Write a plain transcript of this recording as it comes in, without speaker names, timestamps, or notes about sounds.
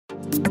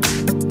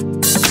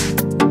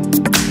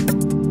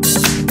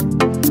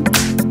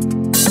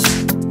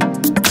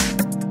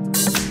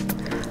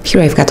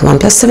Here I've got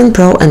OnePlus 7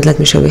 Pro, and let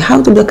me show you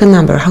how to block a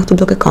number, how to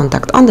block a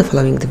contact on the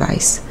following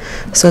device.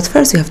 So at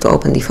first you have to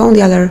open the phone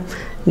dialer,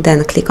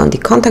 then click on the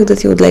contact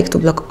that you would like to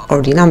block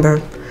or the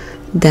number,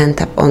 then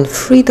tap on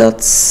three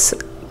dots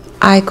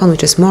icon,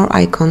 which is more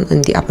icon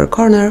in the upper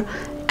corner,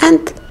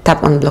 and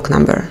tap on block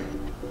number.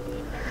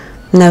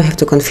 Now you have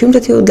to confirm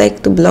that you would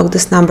like to block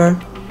this number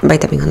by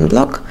tapping on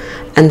block,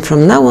 and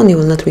from now on you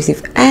will not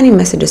receive any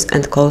messages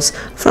and calls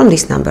from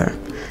this number.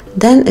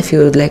 Then if you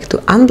would like to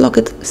unblock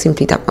it,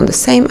 simply tap on the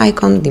same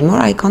icon, the more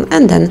icon,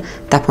 and then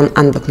tap on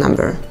unblock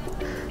number.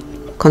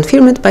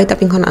 Confirm it by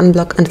tapping on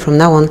unblock, and from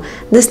now on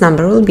this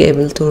number will be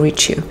able to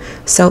reach you.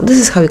 So this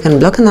is how you can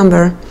block a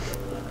number.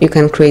 You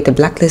can create a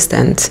blacklist,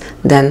 and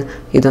then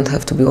you don't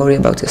have to be worried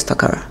about your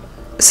stalker.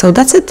 So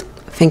that's it.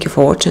 Thank you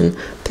for watching.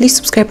 Please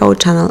subscribe our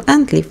channel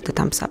and leave the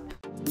thumbs up.